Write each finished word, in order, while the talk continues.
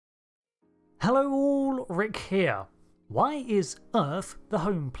Hello all, Rick here. Why is Earth, the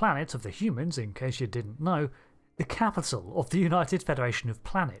home planet of the humans in case you didn't know, the capital of the United Federation of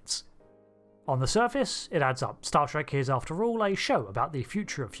Planets? On the surface, it adds up. Star Trek is after all a show about the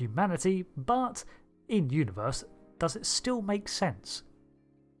future of humanity, but in universe, does it still make sense?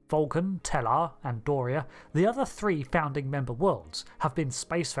 Vulcan, Tellar, and Doria, the other three founding member worlds, have been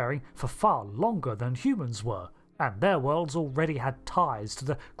spacefaring for far longer than humans were, and their worlds already had ties to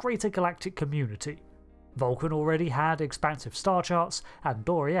the greater galactic community. Vulcan already had expansive star charts, and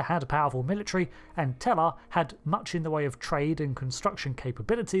Doria had a powerful military, and Tellar had much in the way of trade and construction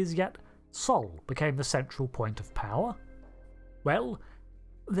capabilities, yet Sol became the central point of power? Well,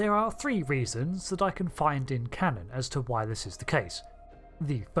 there are three reasons that I can find in canon as to why this is the case.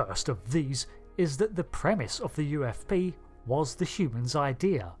 The first of these is that the premise of the UFP was the humans'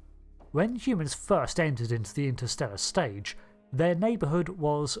 idea. When humans first entered into the interstellar stage, their neighbourhood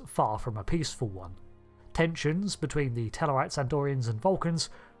was far from a peaceful one. Tensions between the Tellarites, Andorians and Vulcans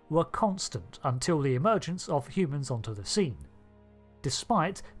were constant until the emergence of humans onto the scene.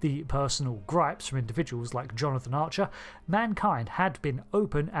 Despite the personal gripes from individuals like Jonathan Archer, mankind had been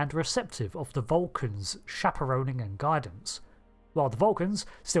open and receptive of the Vulcans' chaperoning and guidance. While the Vulcans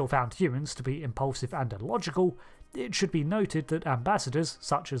still found humans to be impulsive and illogical, it should be noted that ambassadors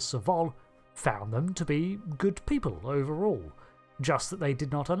such as Soval found them to be good people overall, just that they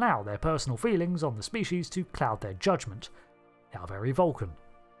did not allow their personal feelings on the species to cloud their judgment. How very Vulcan.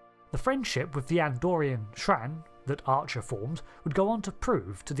 The friendship with the Andorian Shran that Archer formed would go on to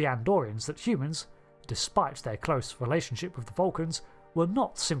prove to the Andorians that humans, despite their close relationship with the Vulcans, were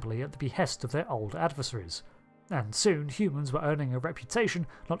not simply at the behest of their old adversaries. And soon humans were earning a reputation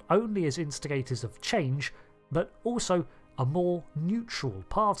not only as instigators of change, but also a more neutral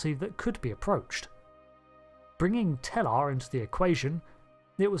party that could be approached. Bringing Tellar into the equation,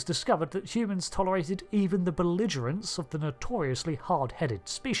 it was discovered that humans tolerated even the belligerence of the notoriously hard-headed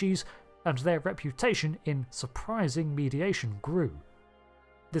species, and their reputation in surprising mediation grew.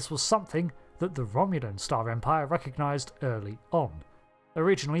 This was something that the Romulan Star Empire recognised early on.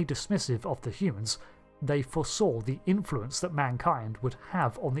 Originally dismissive of the humans, they foresaw the influence that mankind would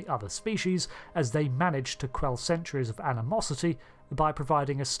have on the other species as they managed to quell centuries of animosity by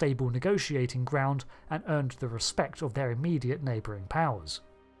providing a stable negotiating ground and earned the respect of their immediate neighbouring powers.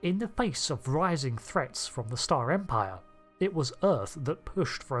 In the face of rising threats from the Star Empire, it was Earth that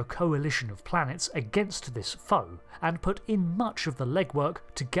pushed for a coalition of planets against this foe and put in much of the legwork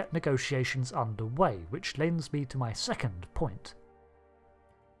to get negotiations underway, which lends me to my second point.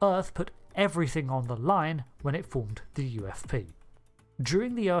 Earth put everything on the line when it formed the UFP.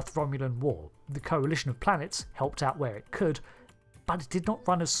 During the Earth-Romulan War, the coalition of planets helped out where it could, but it did not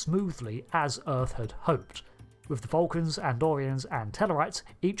run as smoothly as Earth had hoped, with the Vulcans, Andorians and Tellarites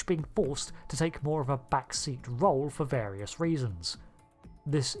each being forced to take more of a backseat role for various reasons.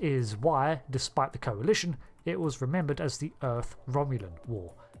 This is why, despite the coalition, it was remembered as the Earth-Romulan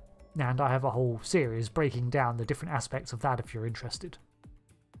War, and I have a whole series breaking down the different aspects of that if you're interested.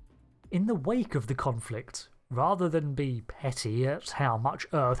 In the wake of the conflict, rather than be petty at how much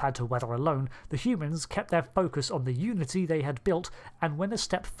Earth had to weather alone, the humans kept their focus on the unity they had built and went a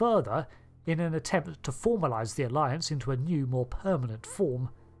step further in an attempt to formalise the alliance into a new, more permanent form,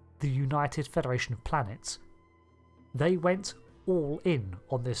 the United Federation of Planets. They went all in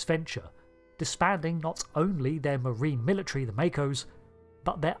on this venture, disbanding not only their marine military, the Makos,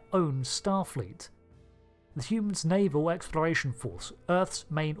 but their own Starfleet. The humans' naval exploration force, Earth's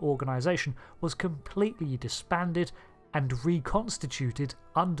main organisation, was completely disbanded and reconstituted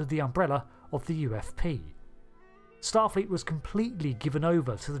under the umbrella of the UFP. Starfleet was completely given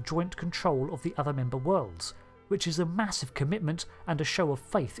over to the joint control of the other member worlds, which is a massive commitment and a show of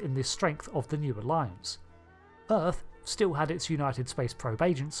faith in the strength of the new alliance. Earth still had its United Space Probe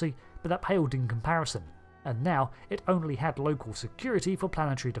Agency, but that paled in comparison, and now it only had local security for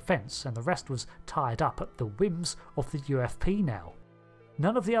planetary defence, and the rest was tied up at the whims of the UFP now.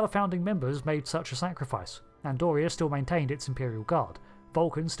 None of the other founding members made such a sacrifice. Andoria still maintained its Imperial Guard,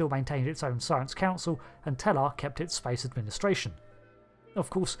 Vulcan still maintained its own Science Council, and Tellar kept its space administration. Of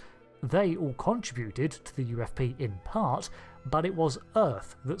course, they all contributed to the UFP in part, but it was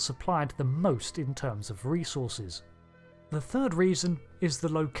Earth that supplied the most in terms of resources. The third reason is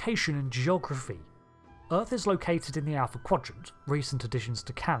the location and geography. Earth is located in the Alpha Quadrant. Recent additions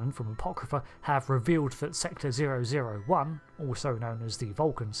to canon from Apocrypha have revealed that Sector 001, also known as the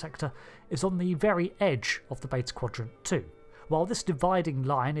Vulcan Sector, is on the very edge of the Beta Quadrant too. While this dividing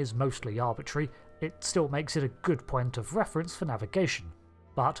line is mostly arbitrary, it still makes it a good point of reference for navigation.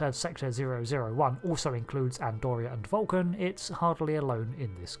 But as Sector 001 also includes Andoria and Vulcan, it's hardly alone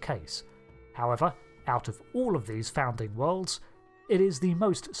in this case. However, out of all of these founding worlds, it is the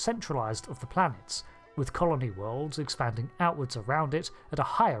most centralised of the planets, with colony worlds expanding outwards around it at a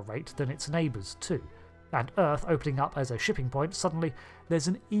higher rate than its neighbours too, and Earth opening up as a shipping point. Suddenly there's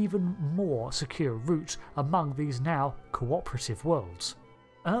an even more secure route among these now cooperative worlds.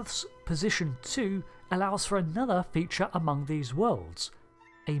 Earth's position too allows for another feature among these worlds,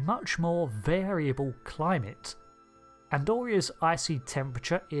 a much more variable climate. Andoria's icy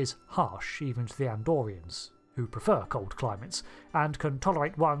temperature is harsh even to the Andorians, who prefer cold climates, and can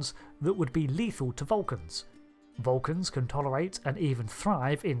tolerate ones that would be lethal to Vulcans. Vulcans can tolerate and even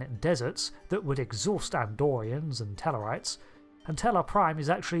thrive in deserts that would exhaust Andorians and Tellarites, and Tellar Prime is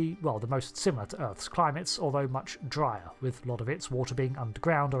actually, well, the most similar to Earth's climates, although much drier, with a lot of its water being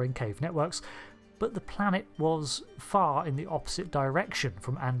underground or in cave networks, but the planet was far in the opposite direction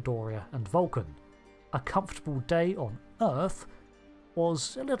from Andoria and Vulcan. A comfortable day on Earth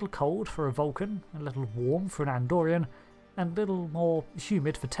was a little cold for a Vulcan, a little warm for an Andorian, and a little more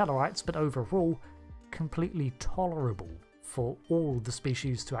humid for Tellarites, but overall completely tolerable for all the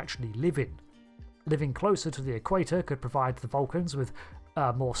species to actually live in. Living closer to the equator could provide the Vulcans with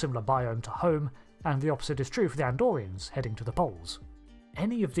a more similar biome to home, and the opposite is true for the Andorians heading to the poles.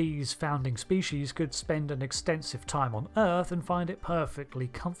 Any of these founding species could spend an extensive time on Earth and find it perfectly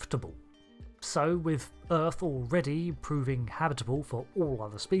comfortable. So, with Earth already proving habitable for all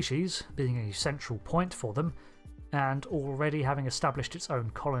other species, being a central point for them, and already having established its own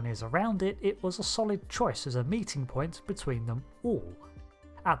colonies around it, it was a solid choice as a meeting point between them all.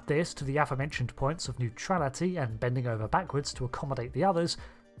 Add this to the aforementioned points of neutrality and bending over backwards to accommodate the others,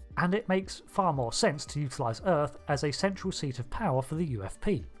 and it makes far more sense to utilise Earth as a central seat of power for the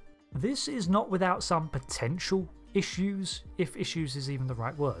UFP. This is not without some potential issues, if issues is even the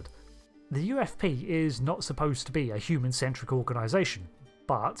right word. The UFP is not supposed to be a human-centric organisation,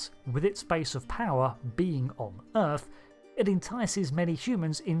 but with its base of power being on Earth, it entices many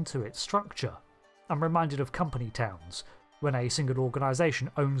humans into its structure. I'm reminded of company towns, when a single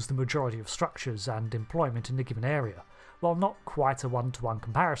organisation owns the majority of structures and employment in a given area. While not quite a one-to-one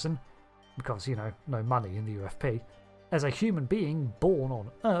comparison, because, you know, no money in the UFP, as a human being born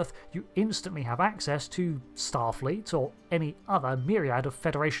on Earth, you instantly have access to Starfleet or any other myriad of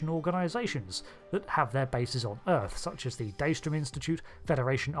Federation organisations that have their bases on Earth, such as the Daystrom Institute,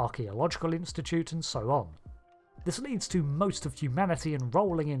 Federation Archaeological Institute, and so on. This leads to most of humanity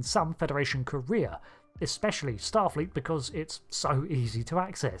enrolling in some Federation career, especially Starfleet, because it's so easy to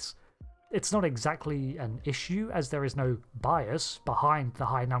access. It's not exactly an issue, as there is no bias behind the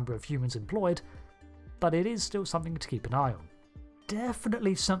high number of humans employed, but it is still something to keep an eye on.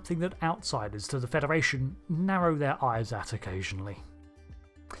 Definitely something that outsiders to the Federation narrow their eyes at occasionally.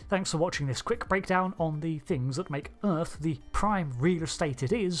 Thanks for watching this quick breakdown on the things that make Earth the prime real estate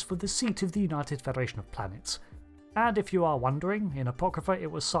it is for the seat of the United Federation of Planets. And if you are wondering, in Apocrypha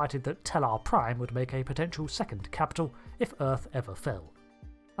it was cited that Tellar Prime would make a potential second capital if Earth ever fell.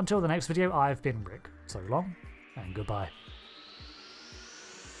 Until the next video, I've been Rick. So long, and goodbye.